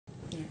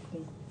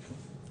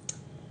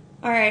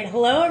All right,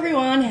 hello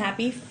everyone.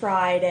 Happy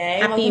Friday.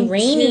 Happy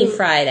rainy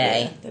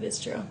Friday. Yeah, that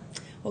is true.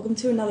 Welcome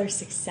to another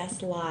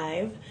Success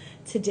Live.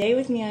 Today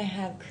with me I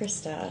have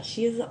Krista.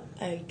 She is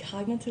a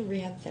cognitive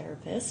rehab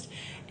therapist.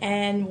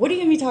 And what are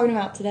you going to be talking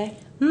about today?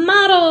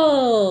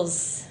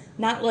 Models.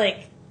 Not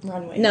like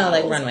runway No,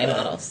 models. like runway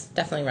models.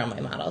 Definitely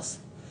runway models.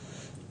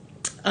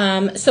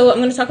 So I'm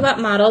going to talk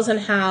about models and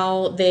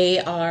how they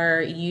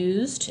are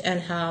used and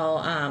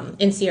how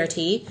in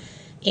CRT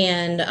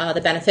and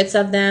the benefits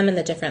of them and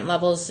the different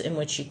levels in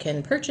which you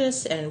can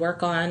purchase and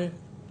work on.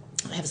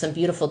 I have some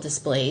beautiful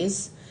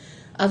displays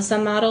of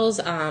some models,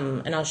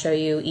 and I'll show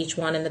you each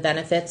one and the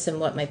benefits and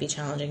what might be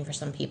challenging for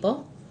some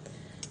people.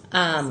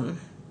 And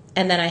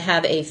then I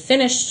have a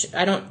finished,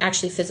 I don't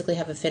actually physically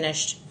have a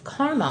finished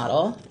car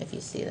model, if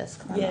you see this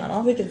car model.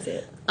 Yeah, we can see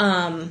it.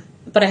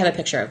 But I have a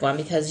picture of one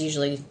because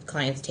usually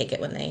clients take it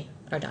when they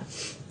are done.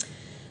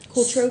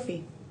 Cool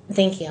trophy.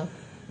 Thank you.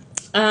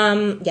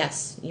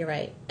 Yes, you're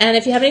right. And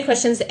if you have any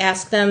questions,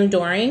 ask them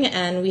during,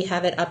 and we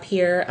have it up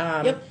here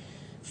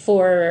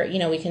for,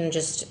 we can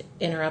just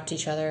interrupt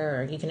each other,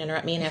 or you can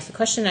interrupt me and ask a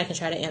question, and I can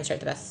try to answer it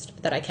the best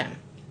that I can.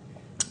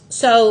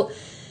 So,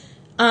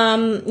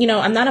 I'm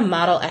not a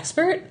model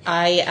expert.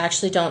 I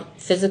actually don't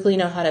physically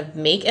know how to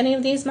make any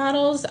of these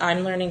models.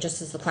 I'm learning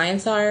just as the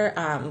clients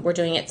are. We're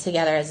doing it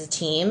together as a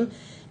team,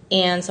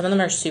 and some of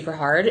them are super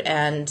hard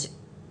and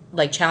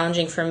like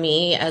challenging for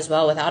me as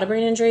well without a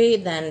brain injury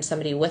than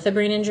somebody with a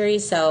brain injury.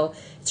 So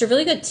it's a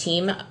really good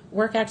team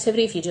work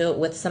activity. If you do it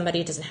with somebody,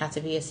 it doesn't have to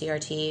be a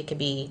CRT. It could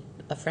be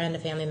a friend, a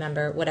family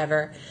member,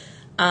 whatever.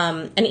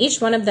 And each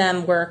one of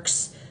them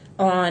works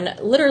on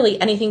literally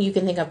anything you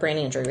can think of brain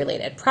injury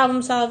related.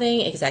 Problem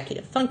solving,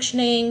 executive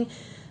functioning,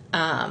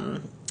 OT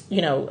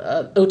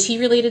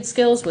related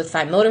skills with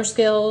fine motor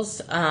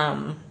skills,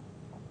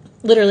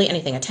 literally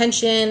anything,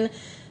 attention,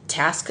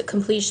 task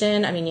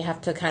completion. I mean, you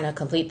have to kind of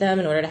complete them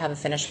in order to have a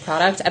finished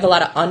product. I have a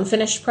lot of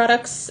unfinished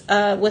products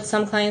with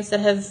some clients that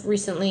have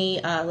recently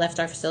left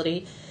our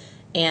facility,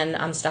 and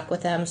I'm stuck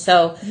with them.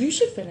 So you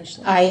should finish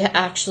them. I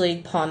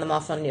actually pawn them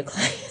off on new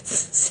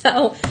clients.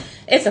 So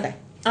it's okay.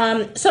 So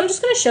I'm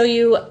just going to show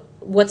you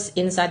what's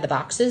inside the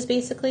boxes,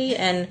 basically,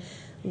 and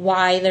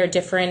why they're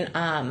different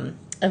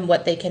and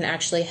what they can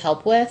actually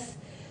help with.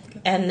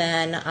 And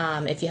then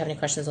if you have any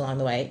questions along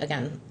the way,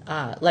 again,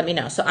 let me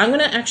know. So I'm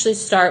going to actually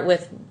start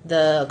with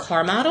the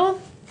car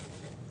model,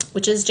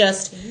 which is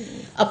just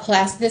a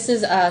plastic. This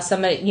is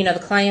somebody, the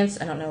clients,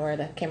 I don't know where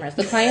the camera is.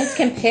 The clients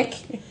can pick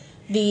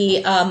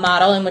the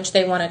model in which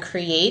they want to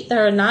create.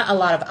 There are not a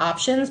lot of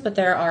options, but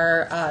there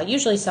are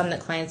usually some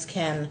that clients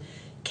can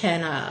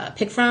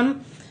pick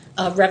from.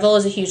 Revel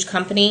is a huge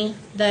company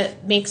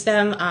that makes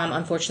them.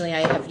 Unfortunately,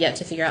 I have yet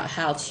to figure out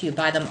how to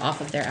buy them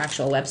off of their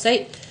actual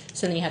website.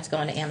 So then you have to go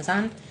into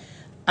Amazon.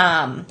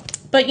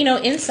 But,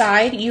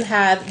 inside you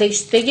have, they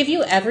give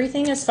you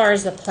everything as far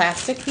as the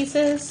plastic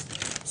pieces.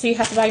 So you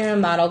have to buy your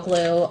own model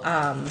glue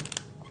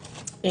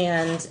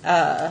and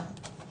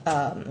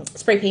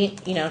spray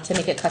paint, to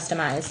make it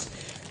customized.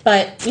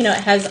 But,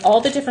 it has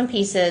all the different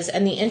pieces.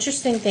 And the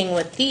interesting thing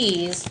with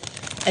these,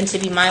 and to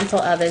be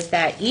mindful of, is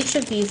that each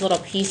of these little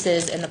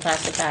pieces in the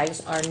plastic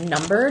bags are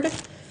numbered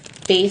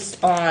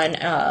based on,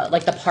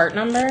 the part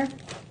number.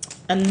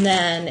 And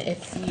then,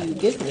 if you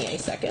give me a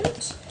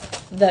second,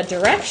 the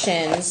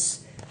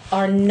directions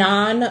are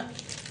non-word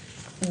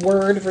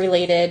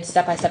related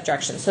step-by-step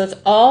directions. So it's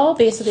all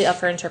basically up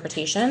for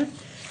interpretation.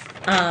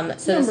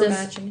 So this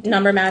is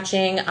number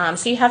matching.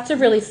 So you have to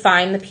really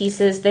find the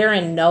pieces. They're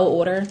in no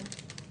order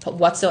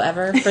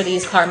whatsoever for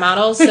these car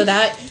models. So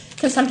that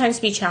can sometimes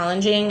be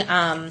challenging.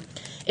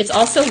 It's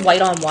also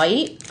white on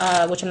white,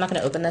 which I'm not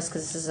going to open this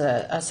because this is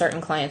a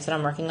certain client that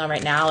I'm working on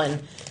right now,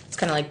 and it's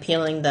kind of like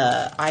peeling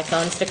the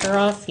iPhone sticker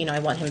off. I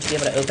want him to be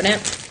able to open it.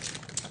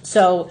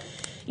 So,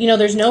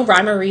 there's no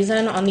rhyme or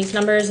reason on these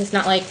numbers. It's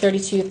not like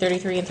 32,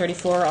 33, and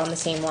 34 on the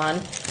same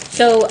one.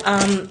 So,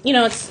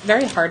 it's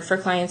very hard for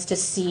clients to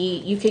see.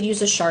 You could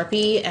use a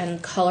Sharpie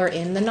and color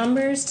in the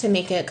numbers to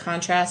make it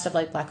contrast of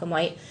like black and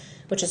white,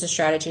 which is a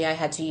strategy I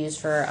had to use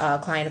for a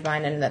client of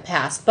mine in the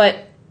past.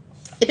 But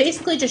it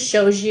basically just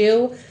shows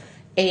you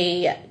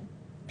a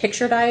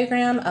picture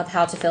diagram of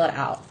how to fill it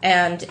out,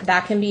 and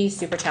that can be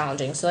super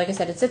challenging. So like I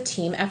said, it's a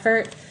team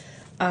effort.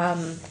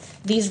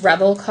 These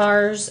Revel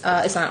cars,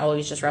 it's not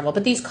always just Revel,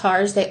 but these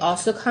cars, they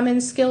also come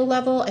in skill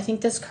level. I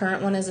think this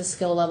current one is a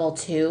skill level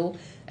 2.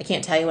 I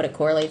can't tell you what it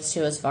correlates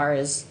to as far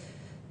as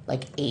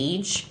like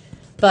age,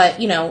 but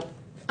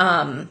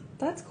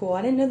that's cool.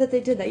 I didn't know that they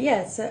did that.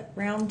 Yeah, it's at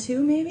round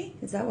 2, maybe?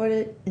 Is that what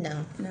it...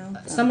 No. No?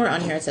 Somewhere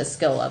on here it says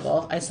skill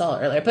level. I saw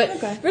it earlier. But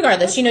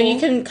regardless, That's cool. You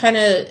can kind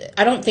of...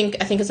 I think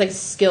it's like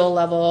skill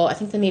level. I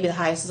think that maybe the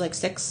highest is like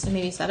 6,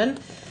 maybe 7.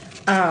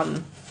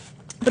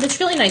 But it's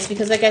really nice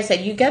because, like I said,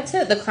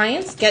 the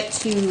clients get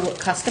to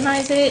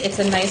customize it. It's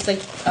a nice, like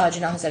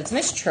Janelle has said, it's a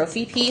nice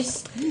trophy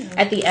piece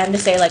at the end to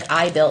say, like,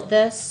 I built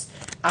this.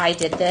 I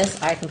did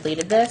this. I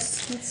completed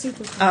this. That's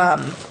super cool.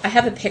 I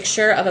have a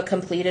picture of a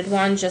completed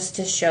one just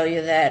to show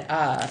you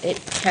that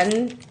it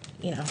can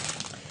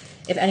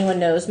if anyone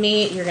knows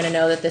me, you're going to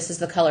know that this is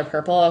the color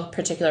purple. A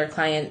particular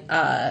client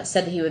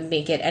said that he would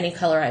make it any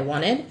color I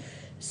wanted.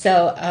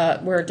 So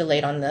we're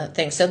delayed on the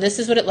thing. So this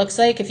is what it looks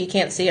like. If you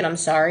can't see it, I'm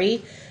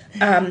sorry.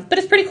 But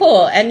it's pretty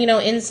cool. And,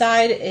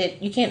 inside,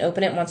 you can't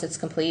open it once it's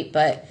complete,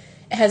 but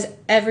it has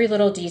every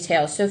little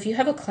detail. So if you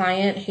have a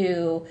client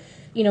who,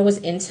 was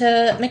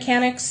into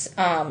mechanics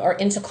or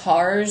into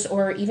cars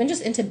or even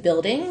just into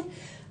building,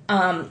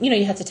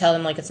 you have to tell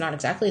them, it's not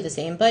exactly the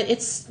same, but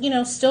it's,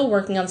 still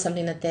working on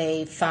something that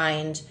they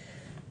find.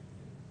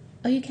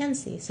 Oh, you can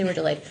see. So we're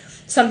delayed.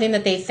 Something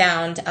that they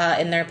found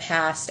in their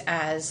past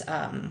as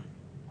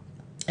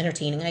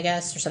entertaining, I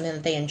guess, or something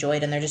that they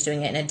enjoyed, and they're just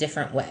doing it in a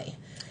different way.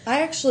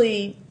 I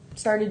actually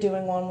started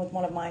doing one with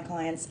one of my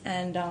clients,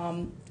 and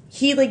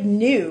he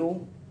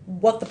knew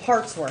what the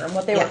parts were and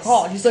what they were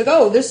called. He's like,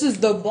 "Oh, this is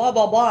the blah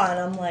blah blah," and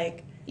I'm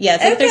like, "Yeah,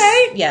 it's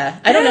okay."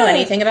 I don't know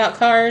anything about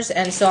cars,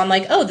 and so I'm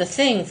like, "Oh, the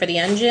thing for the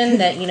engine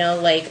that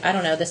I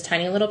don't know, this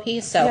tiny little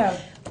piece." So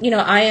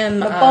I am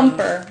the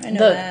bumper. I know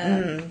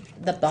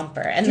that. The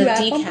bumper and the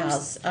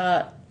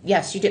decals.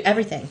 Yes, you do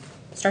everything,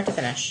 start to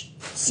finish.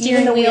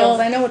 Steering the wheel. Wheels.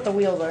 I know what the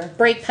wheels are.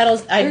 Brake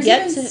pedals. There's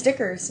even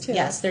stickers too.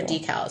 Yes, they're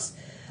decals.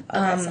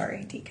 Okay,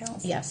 sorry,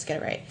 decals. Yes,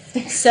 get it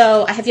right.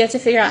 So I have yet to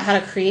figure out how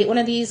to create one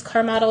of these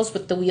car models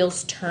with the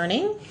wheels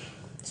turning.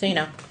 So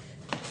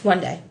one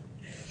day.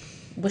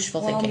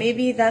 Wishful thinking. Well,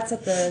 maybe that's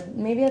at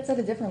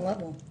a different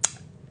level.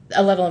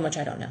 A level in which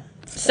I don't know.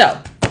 So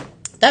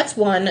that's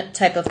one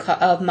type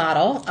of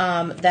model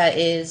that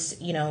is,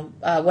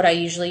 what I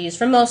usually use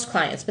for most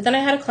clients. But then I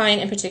had a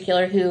client in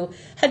particular who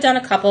had done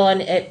a couple,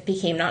 and it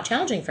became not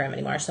challenging for him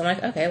anymore. So I'm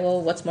like, okay, well,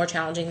 what's more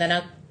challenging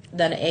than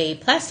a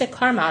plastic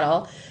car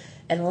model?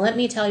 And let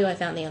me tell you, I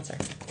found the answer.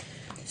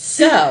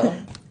 So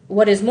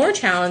what is more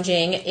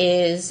challenging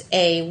is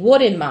a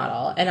wooden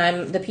model,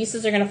 and the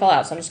pieces are going to fall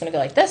out. So I'm just going to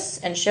go like this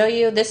and show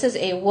you. This is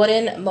a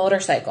wooden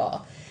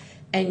motorcycle,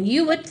 and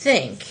you would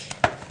think,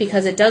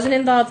 because it doesn't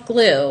involve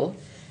glue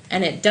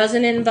and it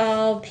doesn't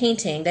involve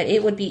painting, that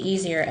it would be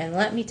easier. And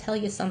let me tell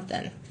you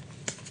something.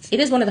 It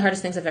is one of the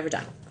hardest things I've ever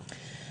done.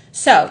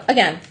 So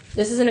again,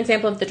 this is an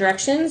example of the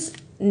directions,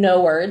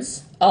 no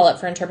words, all up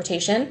for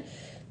interpretation.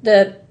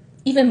 The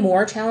even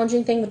more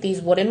challenging thing with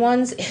these wooden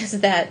ones is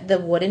that the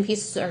wooden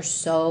pieces are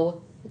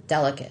so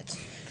delicate.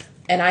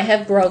 And I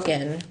have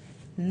broken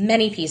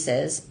many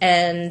pieces,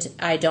 and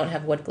I don't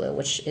have wood glue,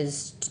 which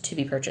is to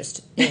be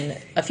purchased in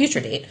a future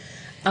date.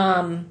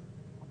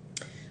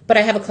 But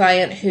I have a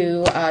client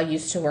who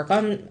used to work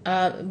on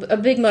a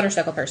big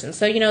motorcycle person.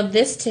 So,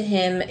 this to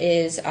him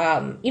is,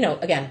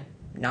 again,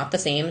 not the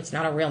same. It's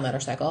not a real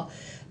motorcycle.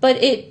 But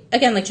it,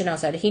 again, like Janelle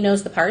said, he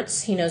knows the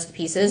parts, he knows the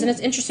pieces, and it's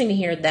interesting to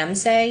hear them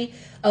say,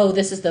 oh,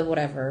 this is the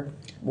whatever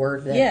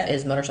word that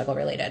is motorcycle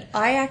related.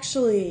 I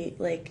actually,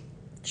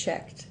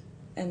 checked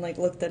and,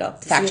 looked it up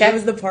to Fact see check? if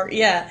it was the part.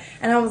 Yeah.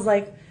 And I was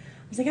like,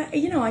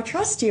 I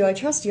trust you,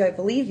 I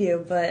believe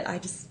you, but I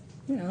just,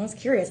 I was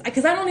curious.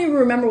 Because I don't even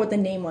remember what the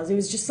name was. It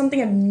was just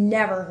something I've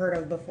never heard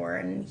of before,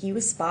 and he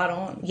was spot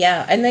on.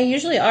 Yeah, and they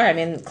usually are. I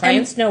mean,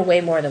 clients know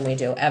way more than we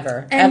do,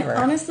 ever.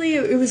 Honestly,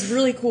 it was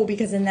really cool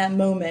because in that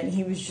moment,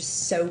 he was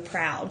just so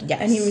proud.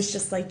 Yes. And he was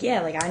just like,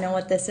 I know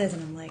what this is.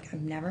 And I'm like,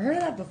 I've never heard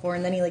of that before.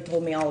 And then he,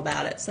 told me all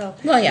about it. So,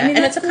 well, yeah, and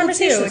it's a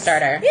conversation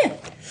starter.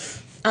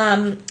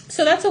 Yeah.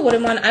 So that's a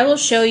wooden one. I will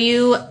show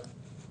you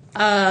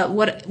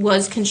what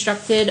was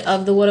constructed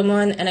of the wooden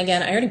one. And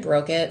again, I already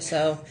broke it,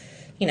 so...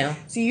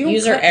 So you don't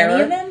user cut error.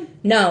 any of them?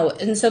 No,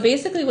 and so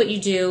basically what you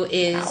do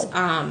is,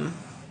 I'll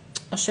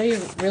show you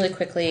really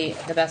quickly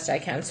the best I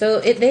can. So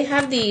they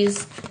have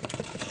these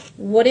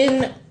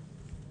wooden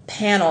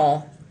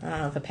panel, I don't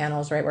know if a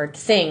panel is the right word,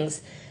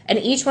 things, and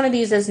each one of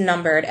these is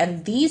numbered,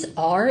 and these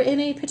are in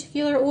a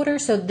particular order.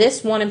 So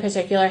this one in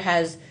particular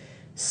has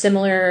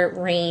similar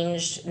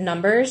ranged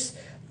numbers.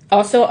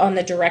 Also on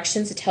the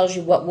directions, it tells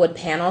you what wood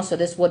panel. So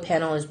this wood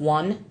panel is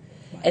 1.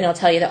 And it'll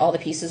tell you that all the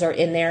pieces are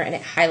in there, and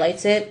it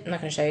highlights it. I'm not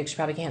going to show you because you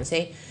probably can't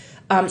see.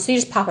 So you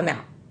just pop them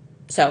out.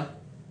 So,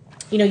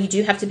 you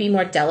do have to be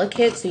more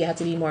delicate, so you have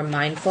to be more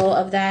mindful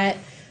of that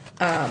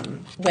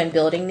when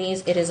building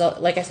these. It is,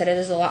 like I said, it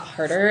is a lot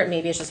harder.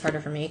 Maybe it's just harder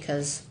for me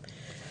because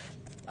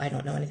I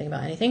don't know anything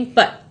about anything.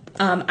 But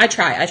I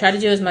try. I try to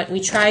do as much.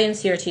 We try in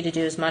CRT to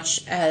do as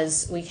much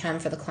as we can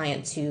for the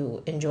client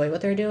to enjoy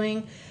what they're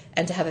doing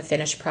and to have a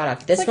finished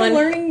product. This one,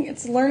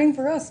 it's learning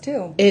for us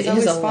too. It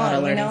is a lot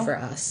of learning for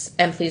us.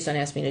 And please don't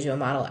ask me to do a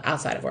model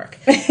outside of work.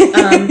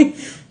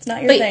 It's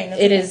not your thing.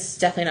 It is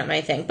definitely not my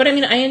thing. But I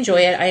mean, I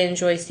enjoy it. I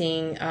enjoy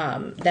seeing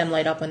them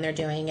light up when they're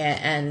doing it,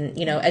 and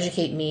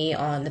educate me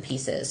on the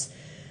pieces.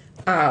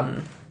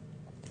 And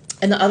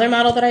the other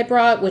model that I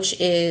brought, which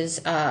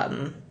is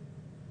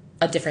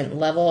a different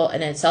level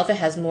in itself, it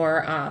has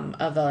more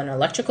of an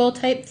electrical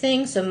type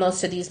thing. So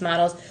most of these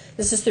models,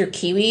 this is through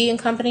Kiwi and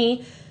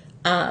Company.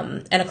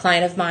 And a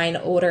client of mine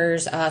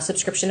orders a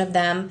subscription of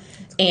them,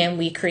 and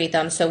we create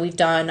them. So we've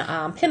done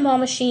pinball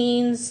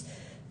machines,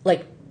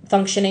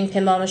 functioning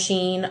pinball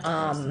machine,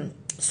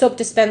 soap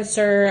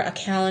dispenser, a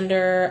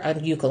calendar, a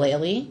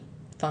ukulele,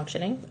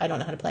 functioning. I don't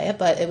know how to play it,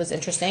 but it was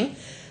interesting.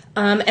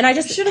 And I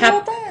just should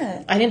have bought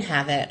that. I didn't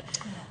have it.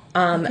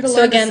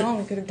 So again, the song.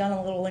 We could have done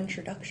a little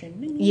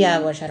introduction. Yeah,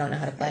 which I don't know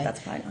how to play. That's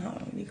fine. I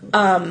don't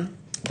know.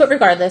 But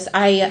regardless,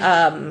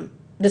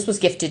 this was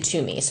gifted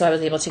to me, so I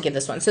was able to give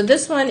this one. So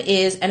this one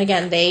is, and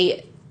again,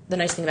 the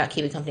nice thing about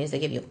Kiwi Company is they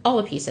give you all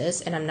the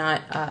pieces, and I'm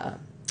not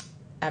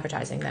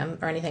advertising them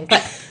or anything,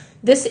 but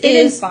this they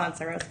didn't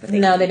sponsor us. But they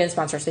didn't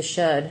sponsor us. They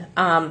should.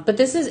 But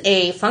this is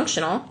a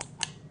functional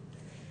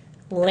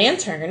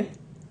lantern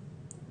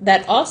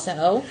that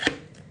also,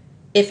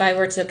 if I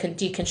were to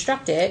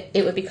deconstruct it,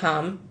 it would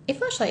become a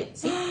flashlight.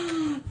 See?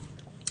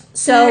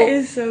 So that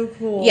is so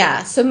cool.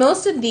 Yeah. So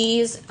most of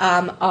these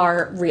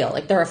are real,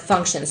 like they're a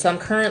function. So I'm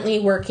currently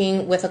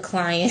working with a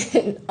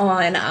client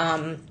on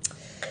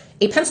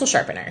a pencil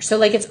sharpener. So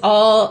like it's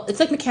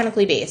like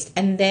mechanically based,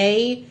 and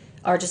they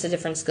are just a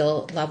different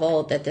skill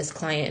level that this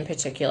client in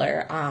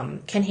particular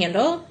can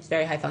handle. It's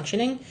very high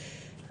functioning,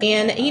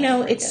 and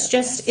it's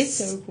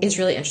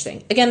really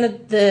interesting. Again,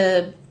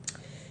 the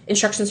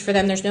instructions for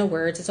them, there's no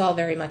words. It's all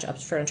very much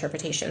up for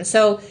interpretation.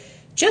 So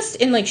just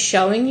in like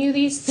showing you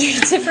these three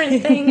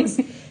different things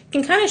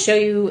can kind of show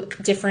you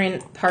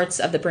different parts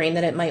of the brain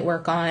that it might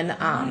work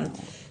on.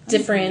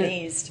 Different.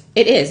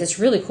 It is. It's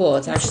really cool.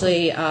 It's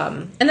actually,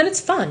 and then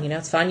it's fun.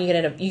 It's fun. You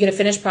get a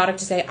finished product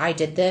to say, I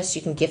did this.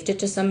 You can gift it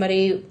to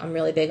somebody. I'm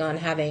really big on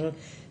having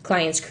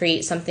clients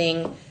create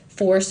something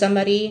for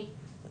somebody,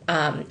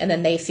 and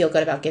then they feel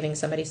good about giving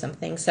somebody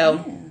something.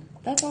 So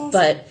that's awesome.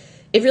 But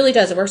it really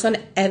does. It works on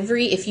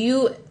if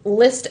you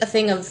list a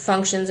thing of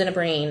functions in a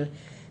brain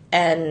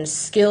and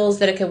skills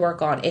that it could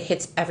work on, it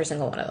hits every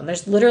single one of them.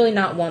 There's literally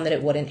not one that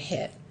it wouldn't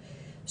hit.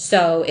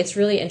 So it's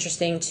really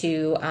interesting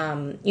to,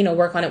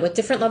 work on it with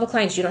different level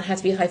clients. You don't have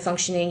to be high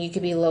functioning. You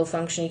could be low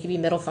functioning. You could be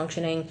middle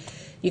functioning.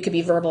 You could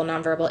be verbal,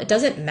 nonverbal. It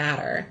doesn't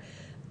matter.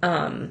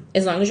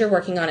 As long as you're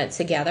working on it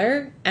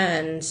together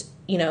and,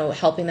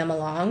 helping them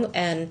along.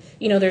 And,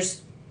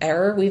 there's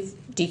error. We've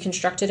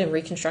deconstructed and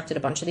reconstructed a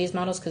bunch of these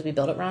models because we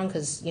built it wrong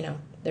because,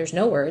 there's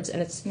no words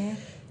and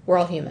we're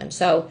all human.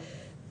 So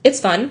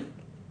it's fun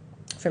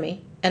for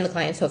me and the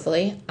clients,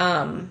 hopefully.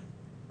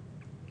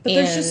 But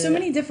there's just so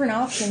many different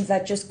options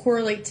that just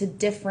correlate to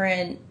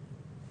different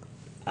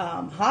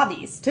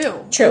hobbies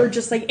too. True. Or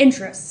just like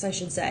interests, I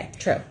should say.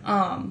 True.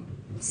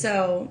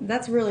 So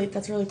that's really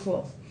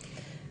cool.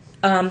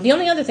 The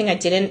only other thing I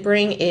didn't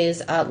bring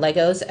is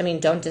Legos. I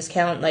mean, don't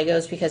discount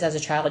Legos because as a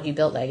child you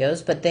built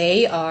Legos, but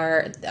they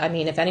are,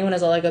 if anyone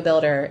is a Lego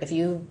builder, if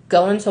you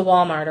go into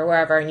Walmart or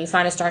wherever and you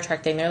find a Star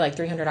Trek thing, they're like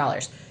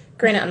 $300.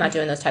 Granted, I'm not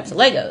doing those types of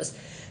Legos.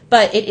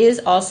 But it is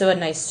also a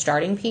nice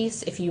starting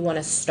piece if you want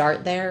to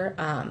start there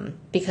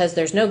because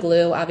there's no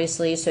glue,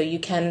 obviously, so you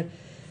can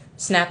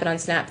snap and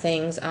unsnap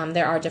things.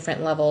 There are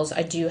different levels.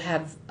 I do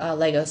have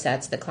Lego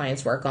sets that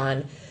clients work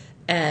on.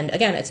 And,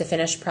 again, it's a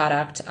finished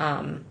product,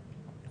 a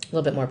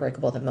little bit more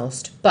breakable than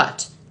most.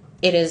 But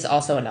it is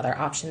also another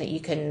option that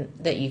you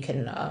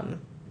can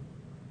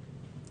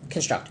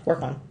construct,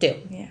 work on, do.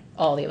 Yeah.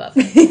 All the above.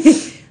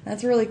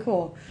 That's really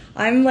cool.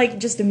 I'm like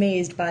just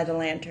amazed by the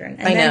lantern.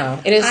 And I know.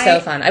 It is so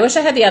fun. I wish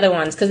I had the other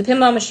ones because the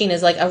pinball machine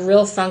is like a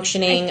real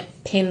functioning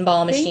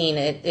pinball machine.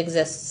 It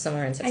exists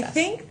somewhere in Success. I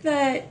think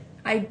that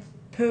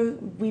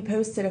we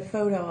posted a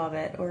photo of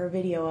it or a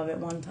video of it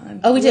one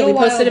time. Oh, we did. We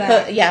posted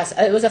yes,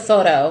 it was a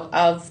photo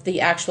of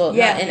the actual,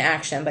 not in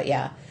action, but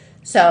yeah.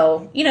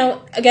 So,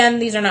 again,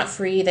 these are not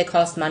free. They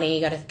cost money.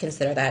 You got to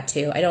consider that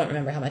too. I don't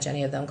remember how much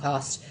any of them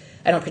cost.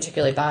 I don't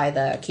particularly buy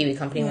the Kiwi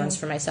Company ones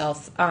for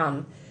myself.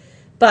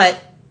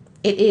 But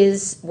it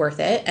is worth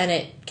it, and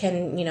it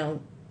can,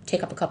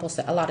 take up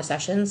a lot of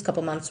sessions, a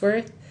couple months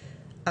worth,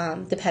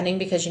 depending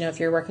because, if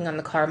you're working on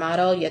the car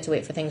model, you have to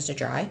wait for things to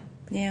dry.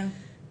 Yeah.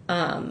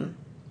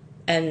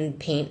 And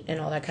paint and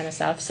all that kind of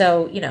stuff.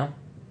 So,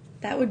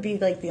 that would be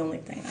like the only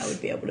thing I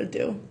would be able to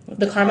do. With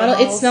the car model,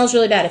 it smells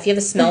really bad. If you have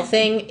a smell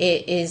thing,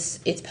 it's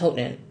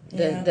potent.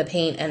 The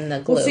paint and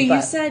the glue. Well,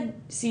 you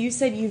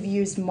said you've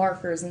used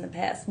markers in the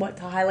past. What,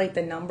 to highlight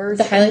the numbers?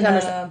 The highlight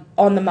numbers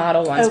on the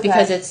model ones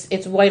because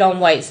it's white on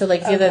white. So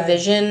like if you have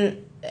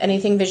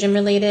anything vision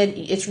related,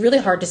 it's really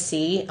hard to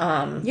see.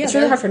 It's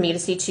really hard for me to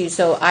see too.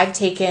 So I've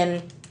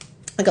taken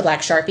like a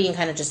black Sharpie and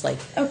kind of just like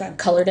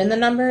colored in the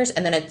numbers,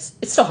 and then it's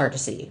still hard to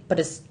see, but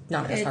it's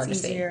not as hard to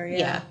see.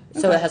 Yeah.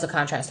 So it has a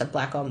contrast of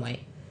black on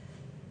white.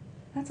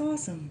 That's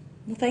awesome.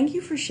 Well, thank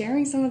you for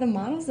sharing some of the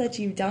models that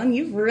you've done.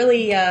 You've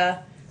really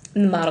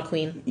the model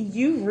queen.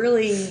 You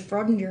really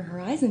broadened your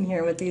horizon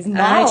here with these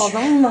models.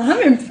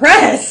 I'm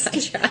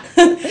impressed.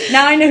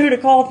 Now I know who to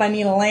call if I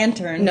need a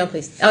lantern. No,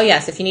 please. Oh,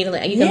 yes. If you need a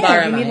lantern, you can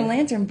borrow mine. Yeah, you need a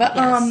lantern. But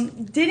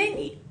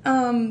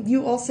didn't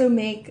you also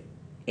make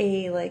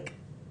a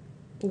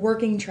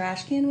working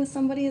trash can with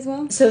somebody as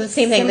well? So the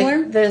same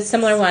thing. The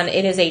similar one.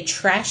 It is a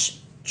trash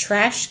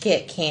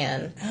kit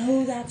can.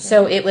 Oh, that's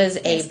so it was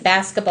a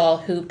basketball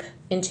hoop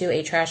into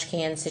a trash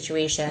can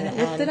situation. And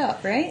it lifted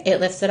up, right? It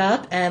lifts it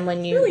up, and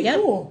when you... Really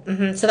cool.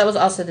 Mm-hmm. So that was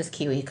also this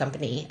Kiwi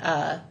Company,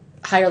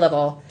 higher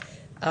level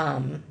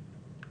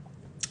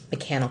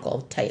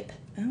mechanical type.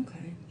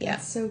 Okay. Yeah.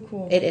 That's so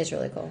cool. It is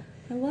really cool.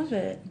 I love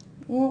it.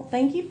 Well,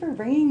 thank you for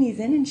bringing these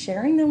in and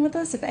sharing them with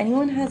us. If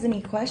anyone has any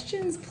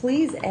questions,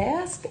 please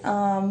ask.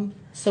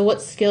 So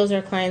what skills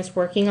are clients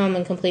working on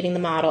when completing the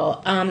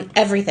model?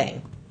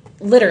 Everything.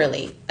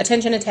 Literally.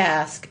 Attention to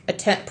task,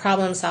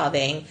 problem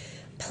solving,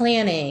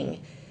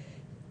 planning.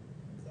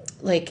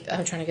 Like,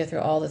 I'm trying to go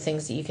through all the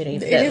things that you could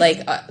even...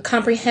 Like,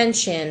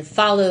 comprehension,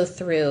 follow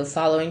through,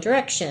 following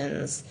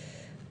directions.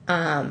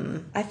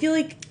 I feel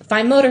like...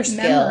 Fine motor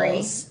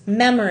skills.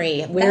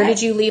 Memory. Where did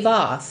you leave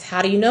off?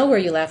 How do you know where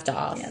you left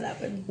off? Yeah,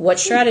 that would... What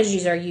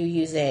strategies are you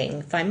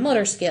using? Fine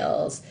motor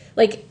skills.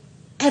 Like,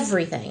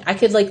 everything. I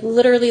could, like,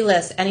 literally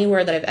list any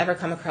word that I've ever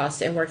come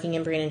across in working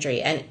in brain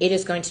injury, and it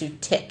is going to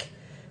tick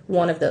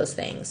one of those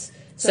things.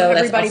 So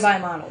everybody buy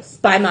models.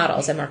 Buy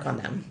models and work on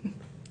them.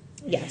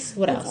 Yes.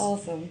 What That's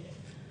else? Awesome.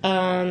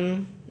 I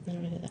don't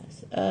know who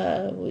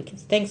that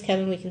is. Thanks,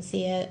 Kevin. We can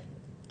see it.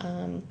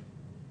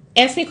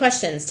 Ask me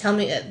questions. Tell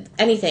me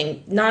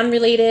anything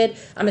non-related.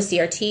 I'm a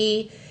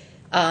CRT.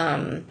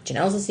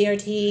 Janelle's a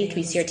CRT. It could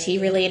be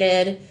CRT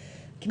related. It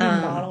could be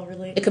model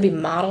related. It could be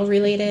model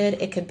related.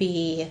 It could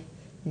be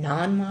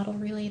non-model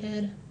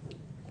related.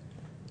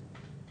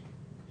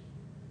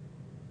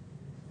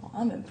 Well,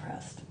 I'm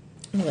impressed.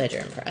 I'm glad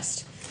you're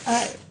impressed.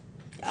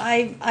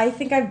 I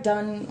think I've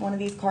done one of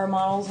these car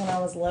models when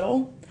I was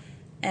little,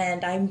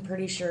 and I'm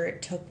pretty sure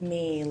it took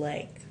me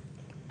like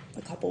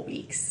a couple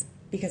weeks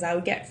because I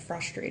would get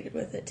frustrated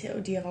with it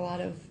too. Do you have a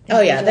lot of... Oh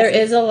yeah, there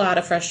is a lot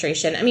of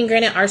frustration. I mean,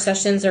 granted, our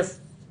sessions are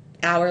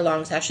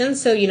hour-long sessions,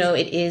 so, you know,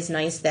 it is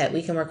nice that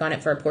we can work on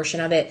it for a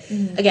portion of it.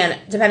 Mm-hmm. Again,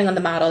 depending on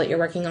the model that you're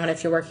working on,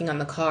 if you're working on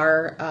the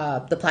car,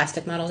 the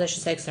plastic models, I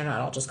should say, because they're not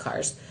all just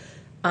cars.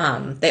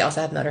 They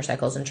also have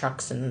motorcycles and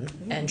trucks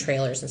and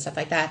trailers and stuff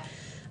like that.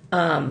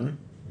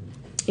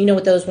 You know,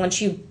 with those, once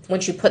you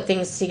put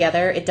things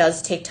together, it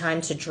does take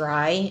time to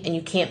dry, and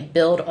you can't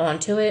build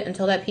onto it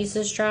until that piece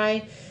is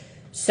dry.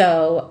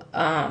 So,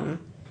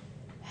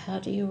 how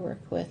do you work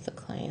with the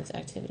client's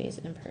activities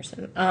in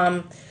person?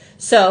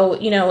 So,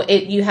 you know,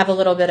 you have a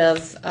little bit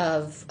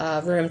of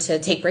room to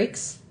take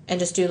breaks and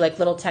just do like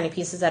little tiny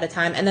pieces at a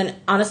time. And then,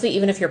 honestly,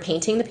 even if you're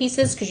painting the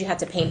pieces, because you have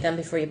to paint them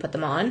before you put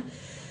them on,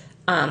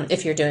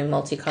 if you're doing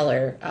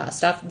multicolor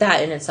stuff,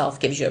 that in itself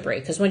gives you a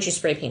break. Because once you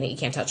spray paint it, you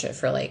can't touch it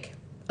for like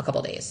a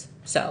couple days.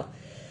 So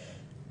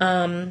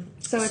it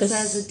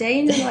says a day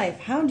in your life.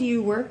 How do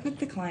you work with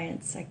the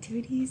client's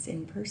activities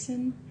in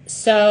person?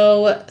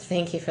 So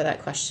thank you for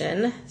that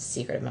question.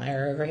 Secret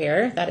admirer over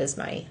here. That is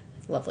my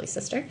lovely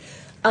sister.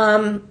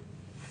 So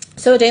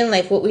a day in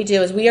life, what we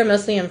do is we are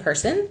mostly in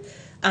person.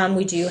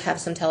 We do have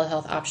some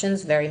telehealth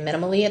options, very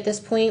minimally at this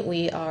point.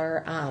 We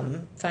are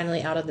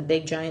finally out of the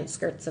big giant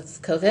skirts of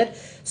COVID.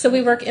 So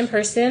we work in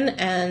person,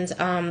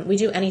 and we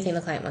do anything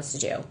the client wants to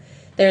do.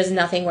 There's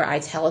nothing where I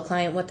tell a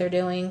client what they're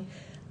doing.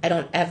 I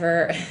don't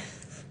ever,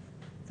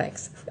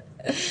 thanks.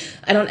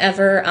 I don't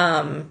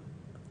ever,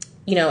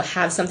 you know,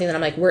 have something that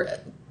I'm like,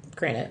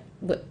 granted,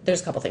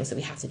 there's a couple things that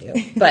we have to do,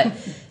 but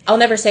I'll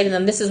never say to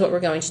them, this is what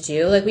we're going to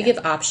do. Like, we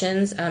give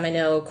options. I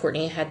know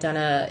Courtney had done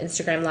a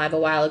Instagram live a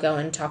while ago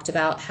and talked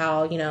about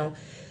how, you know,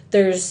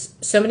 there's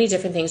so many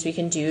different things we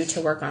can do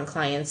to work on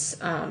clients,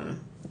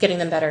 getting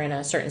them better in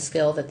a certain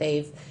skill that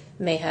they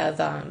may have,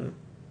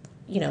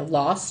 you know,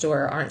 lost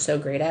or aren't so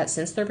great at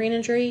since their brain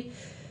injury.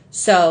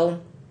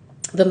 So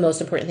the most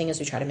important thing is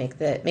we try to make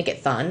it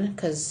fun,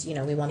 because, you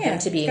know, we want them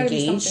to be engaged.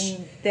 Be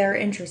something they're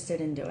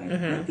interested in doing,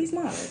 like these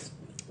models.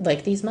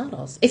 Like these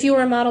models. If you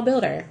were a model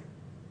builder,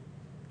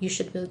 you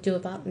should do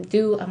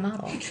a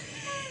model.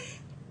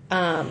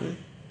 But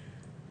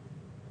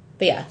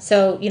yeah,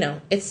 so, you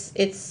know,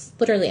 it's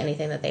literally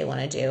anything that they want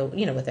to do,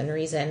 you know, within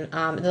reason.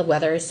 The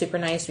weather is super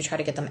nice. We try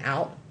to get them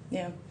out.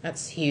 Yeah.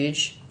 That's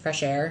huge.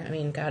 Fresh air. I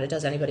mean, God, it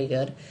does anybody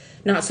good.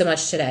 Not so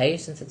much today,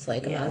 since it's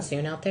like a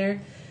monsoon out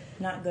there.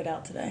 Not good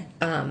out today.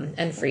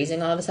 And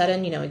freezing all of a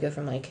sudden. You know, we go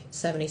from like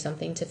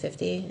 70-something to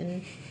 50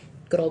 in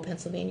good old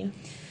Pennsylvania.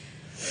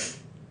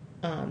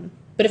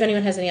 But if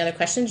anyone has any other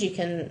questions, you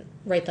can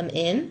write them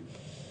in.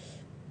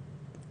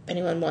 If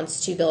anyone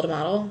wants to build a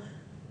model,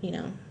 you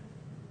know,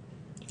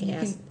 you can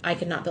ask. I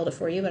could not build it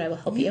for you, but I will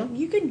help you.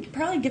 You could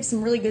probably give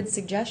some really good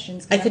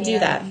suggestions. I could do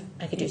that.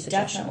 I could do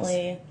suggestions.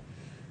 Definitely.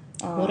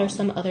 What are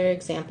some other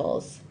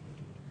examples?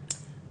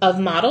 Of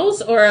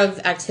models or of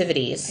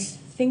activities?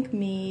 I think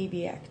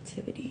maybe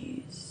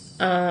activities.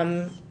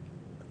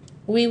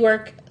 We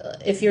work,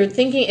 if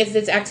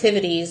it's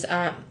activities,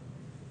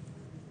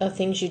 of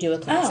things you do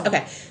with clients. Oh.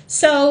 Okay.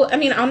 So, I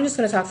mean, I'm just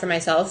going to talk for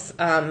myself,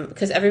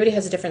 because everybody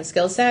has a different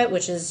skill set,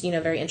 which is, you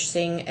know, very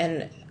interesting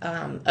and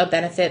a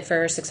benefit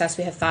for success.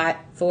 We have 4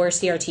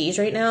 CRTs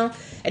right now,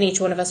 and each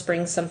one of us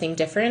brings something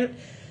different.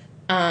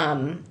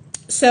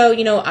 So,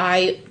 you know,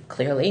 I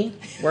clearly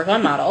work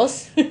on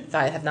models, if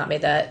I have not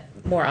made that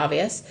more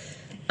obvious.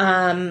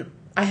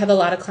 I have a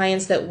lot of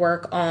clients that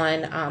work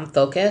on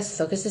focus.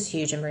 Focus is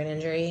huge in brain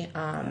injury.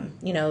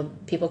 You know,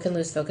 people can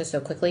lose focus so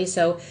quickly.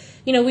 So,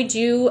 you know, we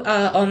do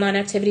online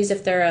activities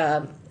if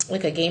they're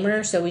like a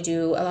gamer. So we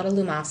do a lot of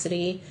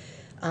Lumosity.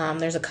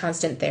 There's a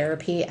constant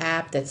therapy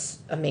app that's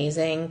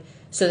amazing.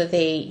 so that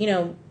they, you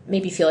know,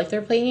 maybe feel like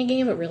they're playing a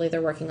game, but really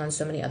they're working on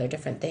so many other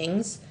different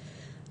things.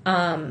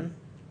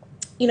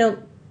 You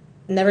know,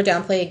 never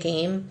downplay a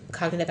game,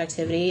 cognitive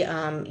activity,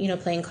 you know,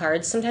 playing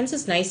cards. Sometimes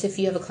it's nice if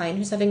you have a client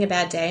who's having a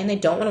bad day and they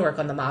don't want to work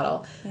on the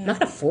model. I'm not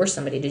going to force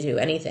somebody to do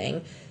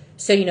anything.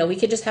 So, you know, we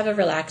could just have a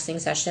relaxing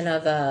session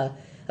of a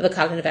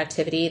cognitive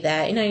activity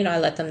that, you know, I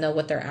let them know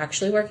what they're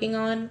actually working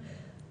on,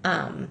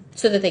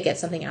 so that they get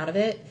something out of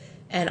it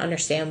and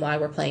understand why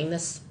we're playing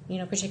this, you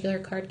know, particular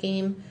card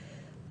game.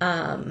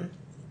 But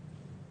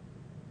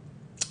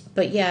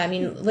yeah, I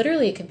mean,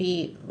 literally it could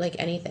be like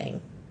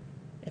anything,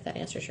 if that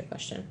answers your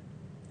question.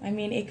 I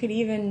mean, it could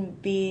even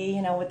be,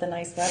 you know, with the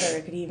nice weather,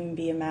 it could even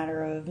be a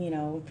matter of, you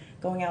know,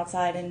 going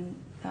outside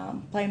and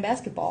playing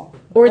basketball.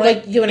 Or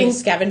like doing a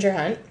scavenger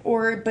hunt.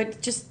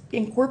 But just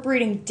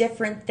incorporating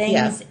different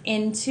things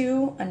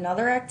into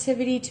another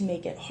activity to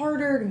make it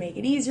harder, to make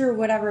it easier,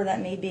 whatever that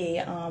may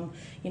be,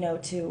 you know,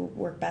 to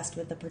work best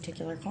with the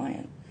particular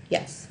client.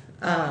 Yes.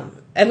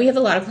 And we have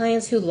a lot of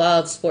clients who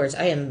love sports.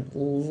 I am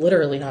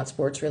literally not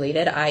sports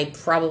related. I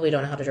probably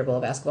don't know how to dribble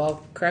a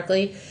basketball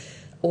correctly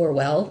or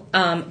well,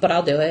 but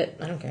I'll do it.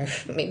 I don't care.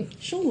 I mean,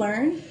 she'll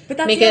learn. But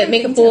that's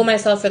make a fool of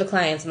myself for the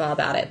clients. I'm all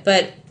about it.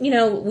 But you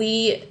know,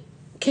 we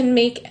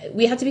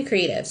have to be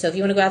creative. So if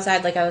you want to go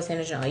outside, like I was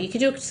saying to Janelle, you could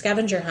do a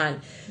scavenger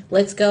hunt.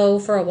 Let's go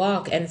for a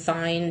walk and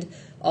find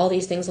all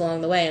these things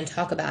along the way and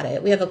talk about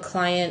it. We have a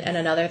client and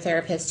another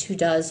therapist who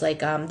does like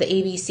the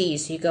ABCs.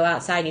 So you go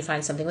outside and you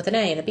find something with an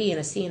A and a B and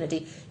a C and a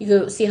D. You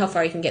go see how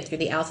far you can get through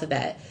the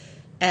alphabet.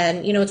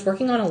 And, you know, it's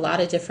working on a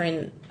lot of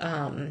different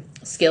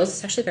skills.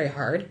 It's actually very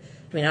hard.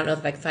 I mean, I don't know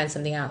if I can find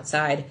something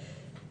outside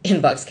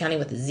in Bucks County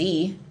with a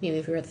Z. Maybe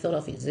if we were at the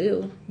Philadelphia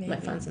Zoo, you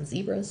might find some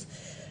zebras.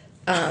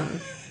 But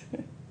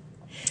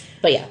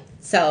yeah,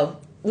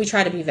 so we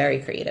try to be very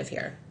creative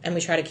here, and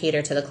we try to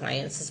cater to the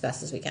clients as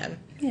best as we can.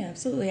 Yeah,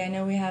 absolutely. I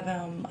know we have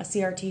a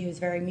CRT who's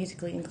very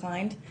musically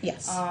inclined.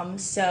 Yes.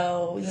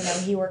 So, you know,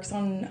 he works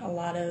on a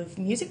lot of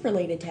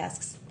music-related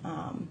tasks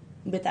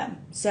with them.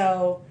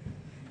 So,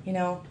 you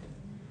know,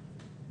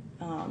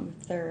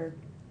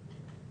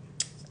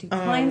 do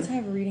clients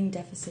have reading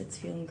deficits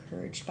feel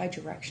encouraged by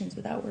directions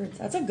without words?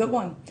 That's a good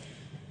one.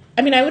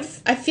 I mean, I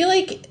feel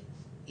like,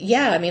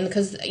 yeah, I mean,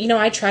 because, you know,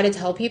 I try to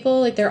tell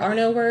people, like, there are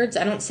no words.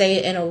 I don't say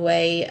it in a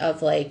way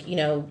of, like, you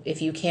know,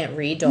 if you can't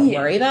read, don't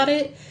worry about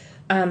it.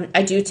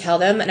 I do tell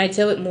them, and I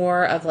do it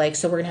more of, like,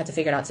 so we're going to have to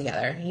figure it out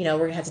together. You know,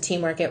 we're going to have to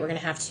teamwork it. We're going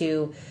to have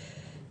to,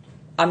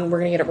 we're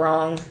going to get it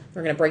wrong.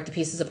 We're going to break the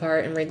pieces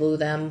apart and reglue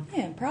them.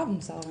 Yeah,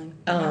 problem solving.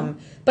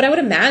 But I would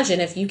imagine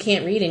if you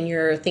can't read and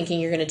you're thinking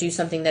you're going to do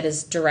something that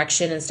is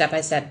direction and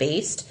step-by-step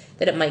based,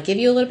 that it might give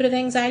you a little bit of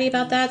anxiety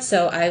about that.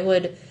 So I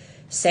would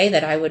say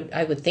that I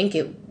would think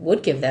it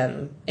would give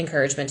them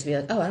encouragement to be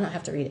like, oh, I don't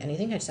have to read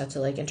anything. I just have to,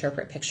 like,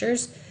 interpret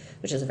pictures,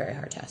 which is a very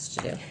hard task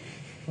to do,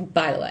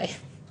 by the way.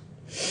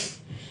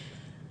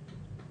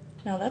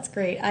 No, that's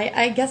great.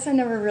 I guess I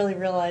never really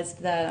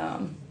realized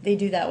that they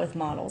do that with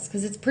models,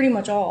 because it's pretty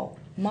much all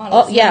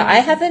models. Oh, yeah,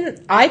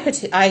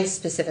 I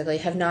specifically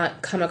have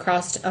not come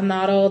across a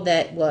model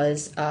that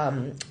was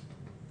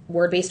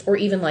word-based, or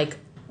even, like,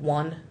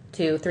 1,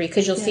 2, 3,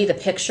 because you'll see the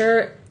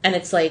picture, and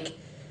it's like,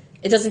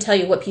 it doesn't tell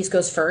you what piece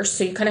goes first,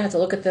 so you kind of have to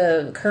look at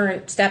the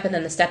current step and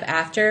then the step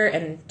after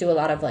and do a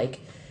lot of,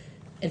 like,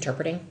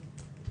 interpreting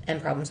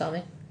and problem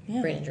solving.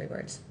 Brain injury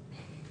words.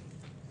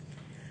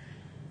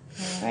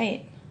 All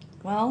right.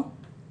 Well,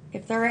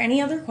 if there are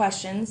any other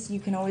questions, you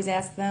can always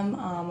ask them.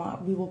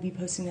 We will be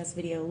posting this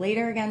video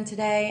later again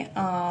today.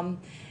 And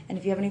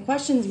if you have any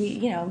questions,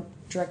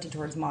 directed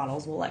towards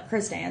models, we'll let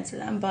Krista answer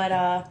them.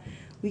 But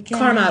we can...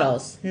 Car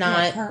models,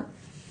 not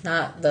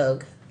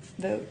Vogue.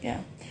 Vogue, yeah.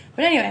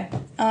 But anyway,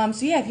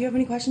 so yeah, if you have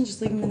any questions,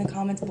 just leave them in the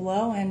comments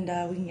below, and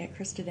we can get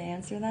Krista to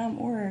answer them,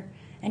 or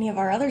any of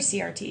our other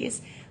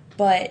CRTs,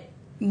 but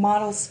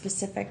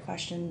model-specific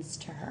questions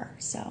to her.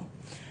 So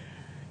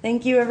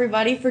thank you,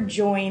 everybody, for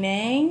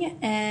joining,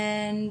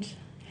 and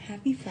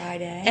happy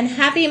Friday. And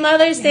happy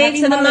Mother's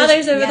Day to the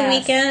mothers over the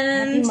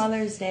weekend. Happy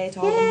Mother's Day to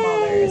all the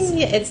mothers.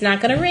 It's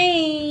not going to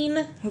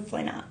rain.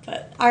 Hopefully not,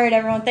 but all right,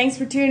 everyone, thanks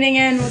for tuning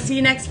in. We'll see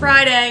you next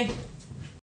Friday.